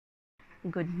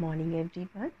Good morning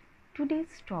everyone.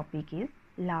 Today's topic is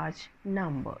large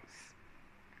numbers.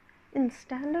 In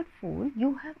standard 4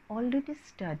 you have already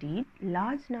studied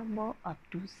large number up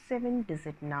to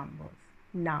 7-digit numbers.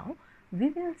 Now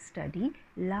we will study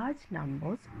large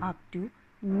numbers up to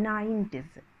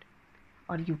 9-digit,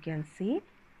 or you can say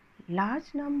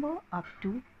large number up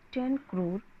to 10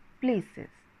 crore places.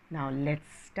 Now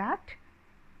let's start.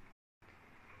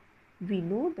 We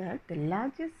know that the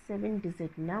largest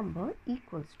 7-digit number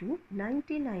equals to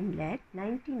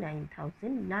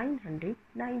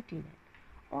 99,99,999.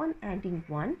 On adding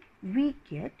 1, we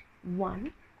get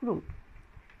 1 crore.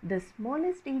 The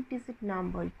smallest 8-digit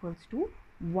number equals to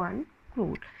 1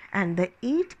 crore, and the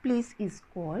 8th place is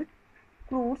called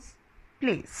crores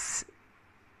place.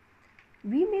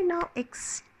 We may now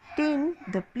extend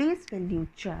the place value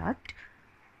chart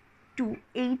to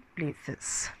 8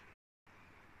 places.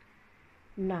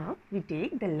 Now we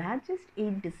take the largest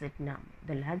 8-digit number.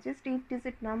 The largest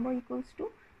 8-digit number equals to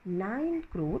 9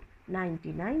 crore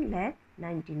 99 lakh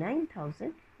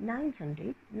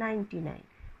 99,999.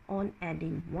 On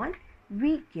adding 1,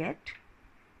 we get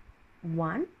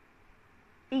 1.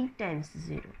 8 times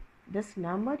 0. This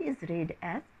number is read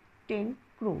as 10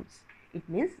 crores. It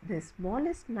means the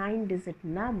smallest 9-digit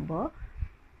number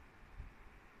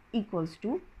equals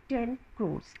to 10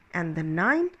 crores, and the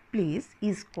 9th place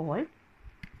is called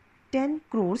 10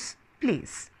 crores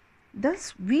place.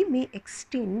 Thus, we may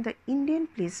extend the Indian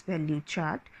place value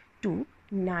chart to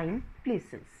 9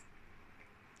 places.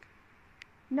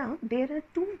 Now, there are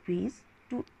two ways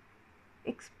to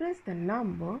express the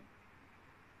number.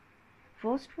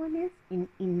 First one is in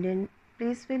Indian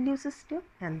place value system,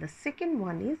 and the second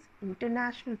one is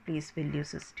international place value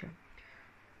system.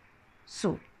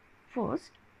 So,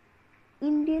 first,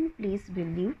 Indian place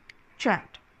value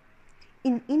chart.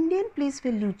 In Indian place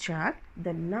value chart, the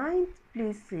 9th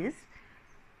places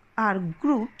are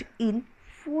grouped in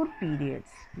 4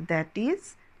 periods, that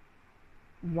is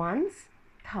ones,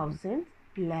 thousands,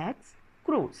 lakhs,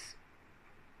 crores.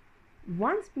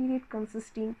 Ones period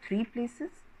consisting 3 places,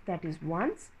 that is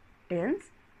ones, tens,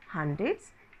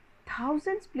 hundreds.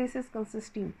 Thousands places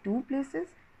consisting 2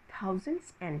 places,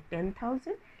 thousands and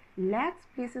 10,000. Lakhs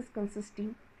places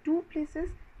consisting 2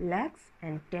 places, lakhs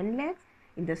and 10 lakhs.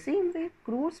 In the same way,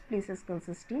 crores periods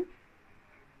consisting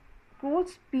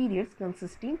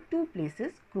 2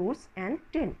 places, crores and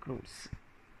 10 crores.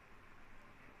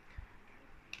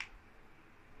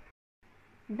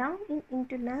 Now in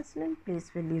international place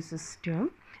value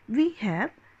system, we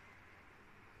have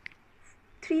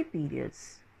 3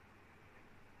 periods: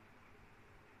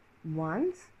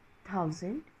 ones,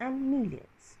 thousand and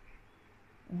millions.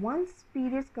 Ones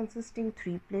periods consisting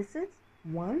 3 places: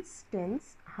 ones,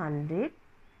 tens, hundred.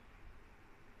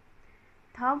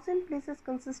 Thousand places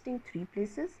consisting 3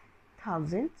 places: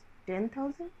 thousands,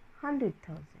 10,000,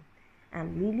 100,000.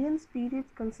 And millions periods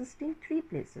consisting 3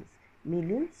 places: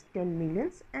 millions, 10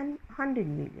 millions and 100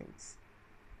 millions.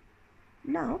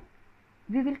 Now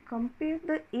we will compare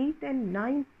the 8th and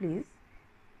 9th place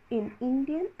in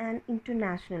Indian and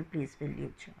international place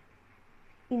value chart.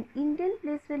 In Indian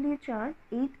place value chart,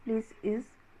 8th place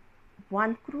is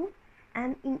 1 crore,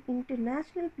 and in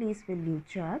international place value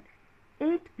chart,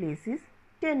 8th place is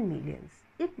 10 millions.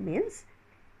 It means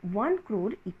 1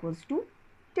 crore equals to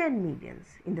 10 millions.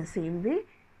 In the same way,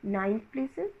 9th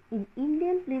places in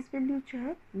Indian place value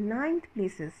chart, 9th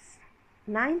place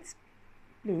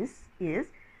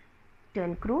is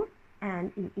 10 crore,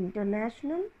 and in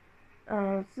international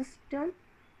system,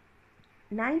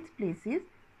 9th place is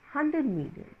 100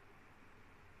 million.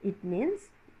 It means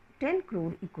 10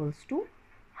 crore equals to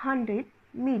 100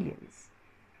 millions.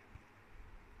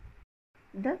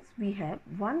 Thus, we have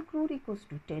 1 crore equals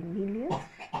to 10 millions,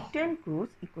 10 crores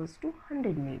equals to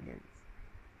 100 millions.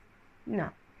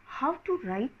 Now, how to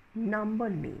write number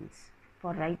names?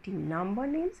 For writing number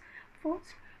names,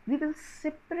 first we will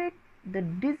separate the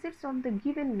digits of the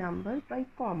given number by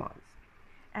commas.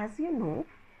 As you know,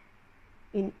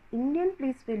 in Indian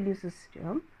place value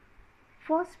system,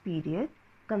 first period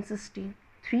consisting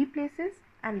 3 places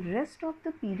and rest of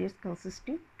the periods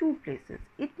consisting 2 places.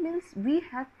 It means we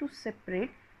have to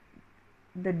separate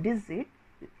the digit,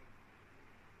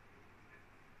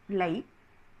 like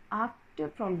after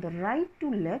from the right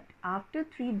to left, after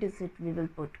 3 digit we will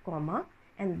put comma,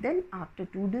 and then after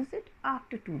 2 digit,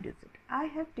 after 2 digit. I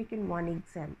have taken one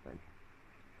example.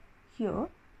 Here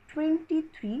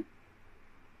 23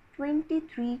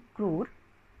 crore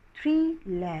 3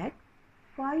 lakh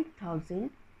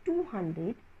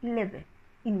 5,211.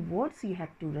 In words you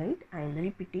have to write. I am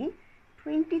repeating: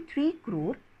 23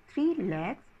 crore 3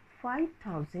 lakhs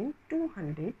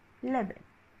 5,211.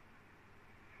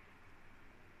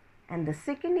 And the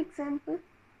second example,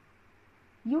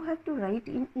 you have to write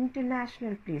in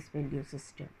international place value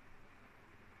system.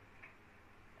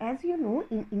 As you know,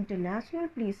 in international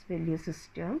place value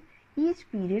system, each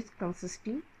period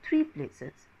consisting 3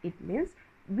 places. It means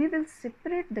we will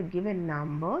separate the given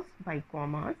numbers by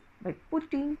commas by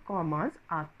putting commas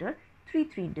after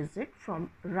 3 digits from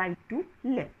right to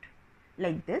left,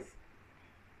 like this,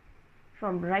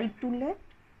 from right to left,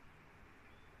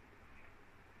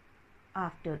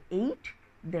 after 8,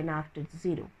 then after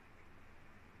 0.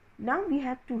 Now we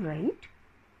have to write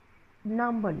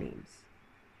number names.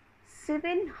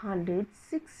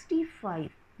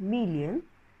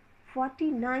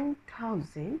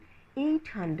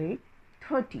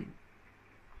 765,049,813.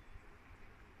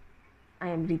 I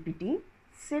am repeating,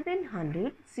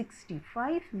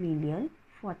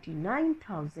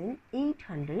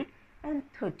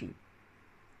 765,049,813.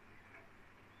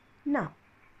 Now,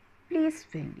 place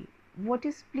value. What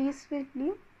is place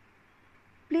value?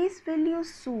 Place value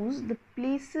shows the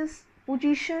place's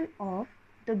position of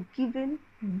the given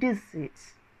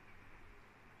digits.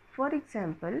 For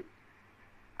example,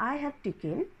 I have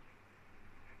taken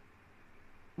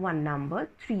one number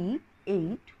 3,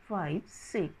 8, 5,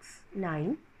 6,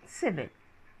 9, 7.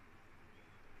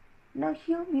 Now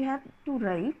here we have to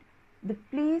write the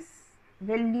place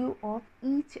value of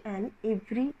each and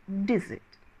every digit.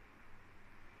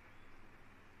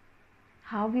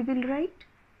 How we will write?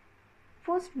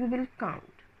 First we will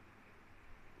count.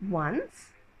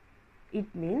 Ones,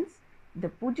 it means the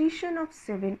position of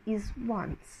 7 is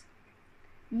ones.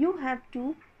 You have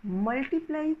to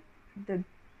multiply the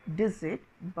digit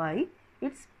by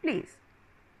its place,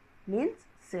 means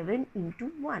 7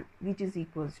 into 1, which is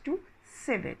equals to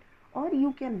 7, or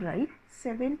you can write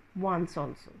 7 ones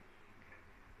also.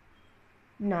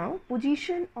 Now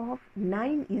position of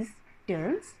 9 is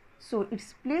tens, so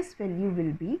its place value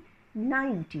will be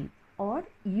 90, or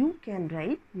you can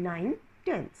write 9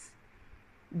 tens.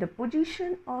 The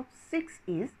position of 6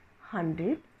 is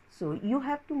 100, so you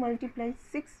have to multiply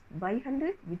 6 by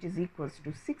 100, which is equals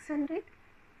to 600.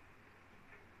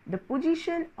 The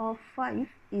position of 5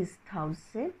 is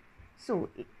 1000, so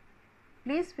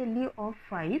place value of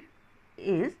 5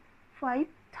 is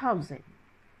 5000.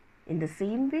 In the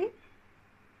same way,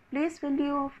 place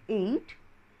value of 8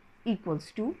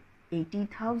 equals to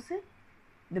 80,000.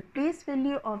 The place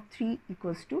value of 3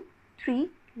 equals to 3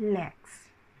 lakhs.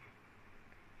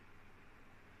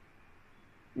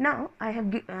 Now I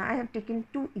have taken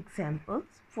two examples.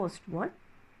 First one,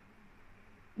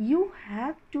 you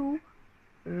have to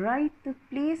write the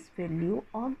place value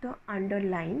of the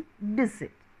underlined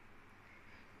digit.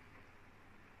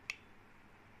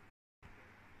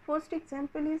 First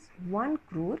example is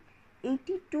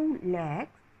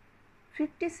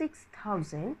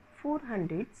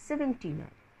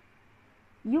 1,82,56,479.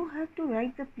 You have to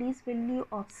write the place value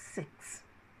of 6.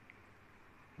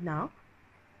 Now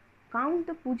count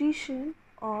the position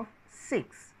of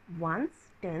 6, ones,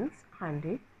 tens,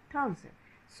 100, 1000.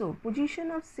 So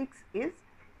position of 6 is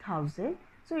 1000,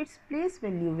 so its place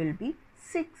value will be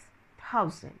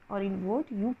 6000, or in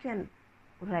word you can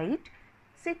write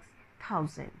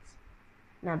 6000.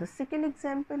 Now the second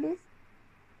example is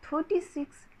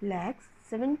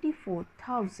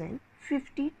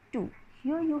 36,74,052.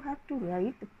 Here you have to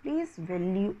write the place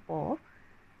value of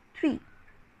 3.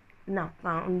 Now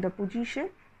count the position,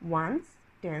 ones,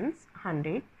 tens,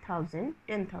 100, 1000,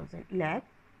 10,000, lakh,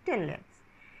 10 lakhs.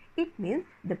 It means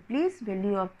the place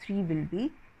value of 3 will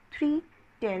be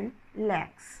 310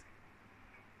 lakhs.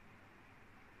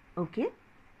 Okay.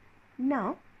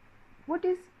 Now, what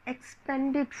is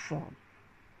expanded form?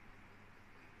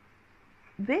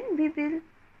 When we will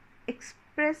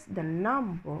express the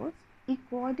numbers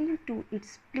according to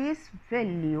its place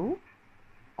value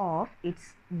of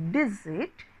its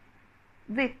digit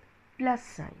with plus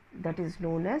sign, that is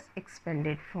known as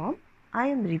expanded form. I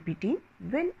am repeating,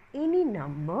 when any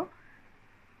number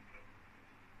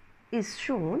is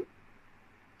shown.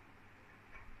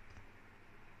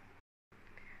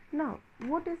 Now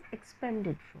what is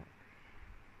expanded form?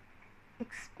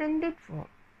 Expanded form,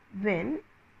 when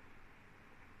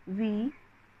we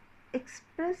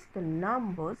express the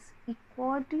numbers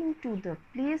according to the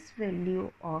place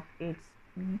value of its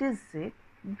digit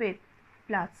with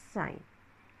plus sign.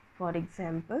 For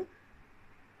example,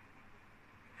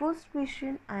 first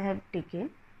question I have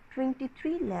taken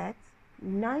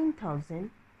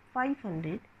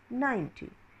 23,09,590.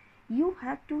 You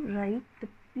have to write the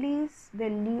place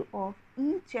value of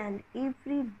each and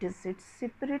every digit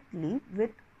separately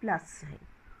with plus sign.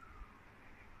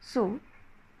 So,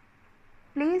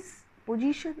 place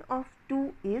position of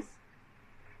 2 is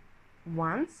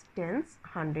ones, tens,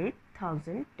 100,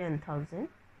 1000, 10,000,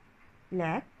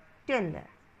 lakh, 10 lakhs.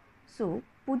 So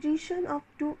position of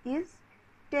 2 is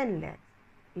 10 lakhs.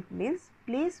 It means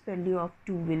place value of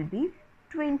 2 will be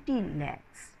 20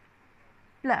 lakhs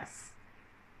plus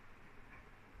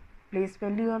place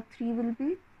value of 3 will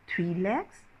be 3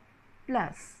 lakhs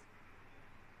plus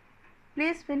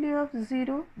place value of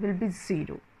 0 will be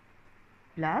 0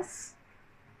 plus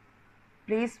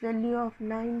place value of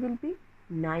 9 will be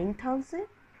 9,000,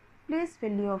 place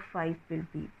value of 5 will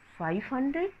be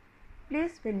 500,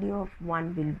 place value of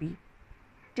 1 will be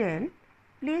 10,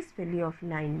 place value of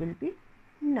 9 will be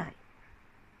 9.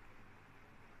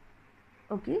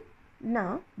 Okay,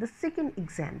 now the second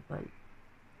example.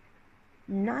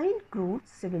 9 crore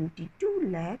 72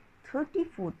 lakh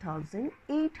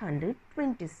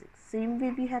 34,826. Same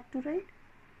way we have to write.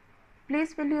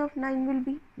 Place value of 9 will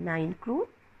be 9 crore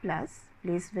plus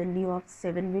place value of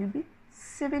 7 will be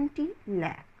 70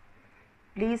 lakh.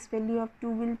 Place value of 2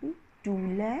 will be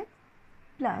 2 lakh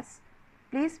plus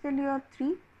place value of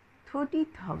 3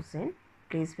 30,000,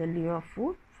 place value of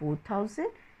 4 4,000,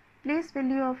 place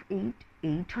value of 8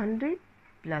 800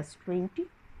 plus 20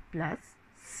 plus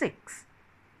 6.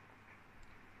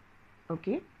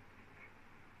 Okay.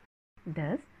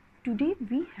 Thus, today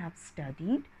we have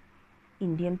studied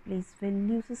Indian place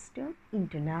value system,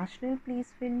 international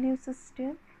place value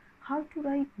system, how to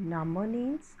write number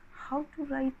names, how to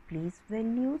write place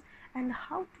values, and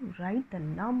how to write the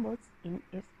numbers in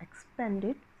its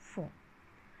expanded form.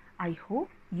 I hope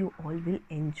you all will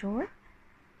enjoy.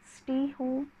 Stay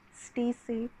home, stay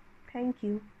safe. Thank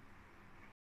you.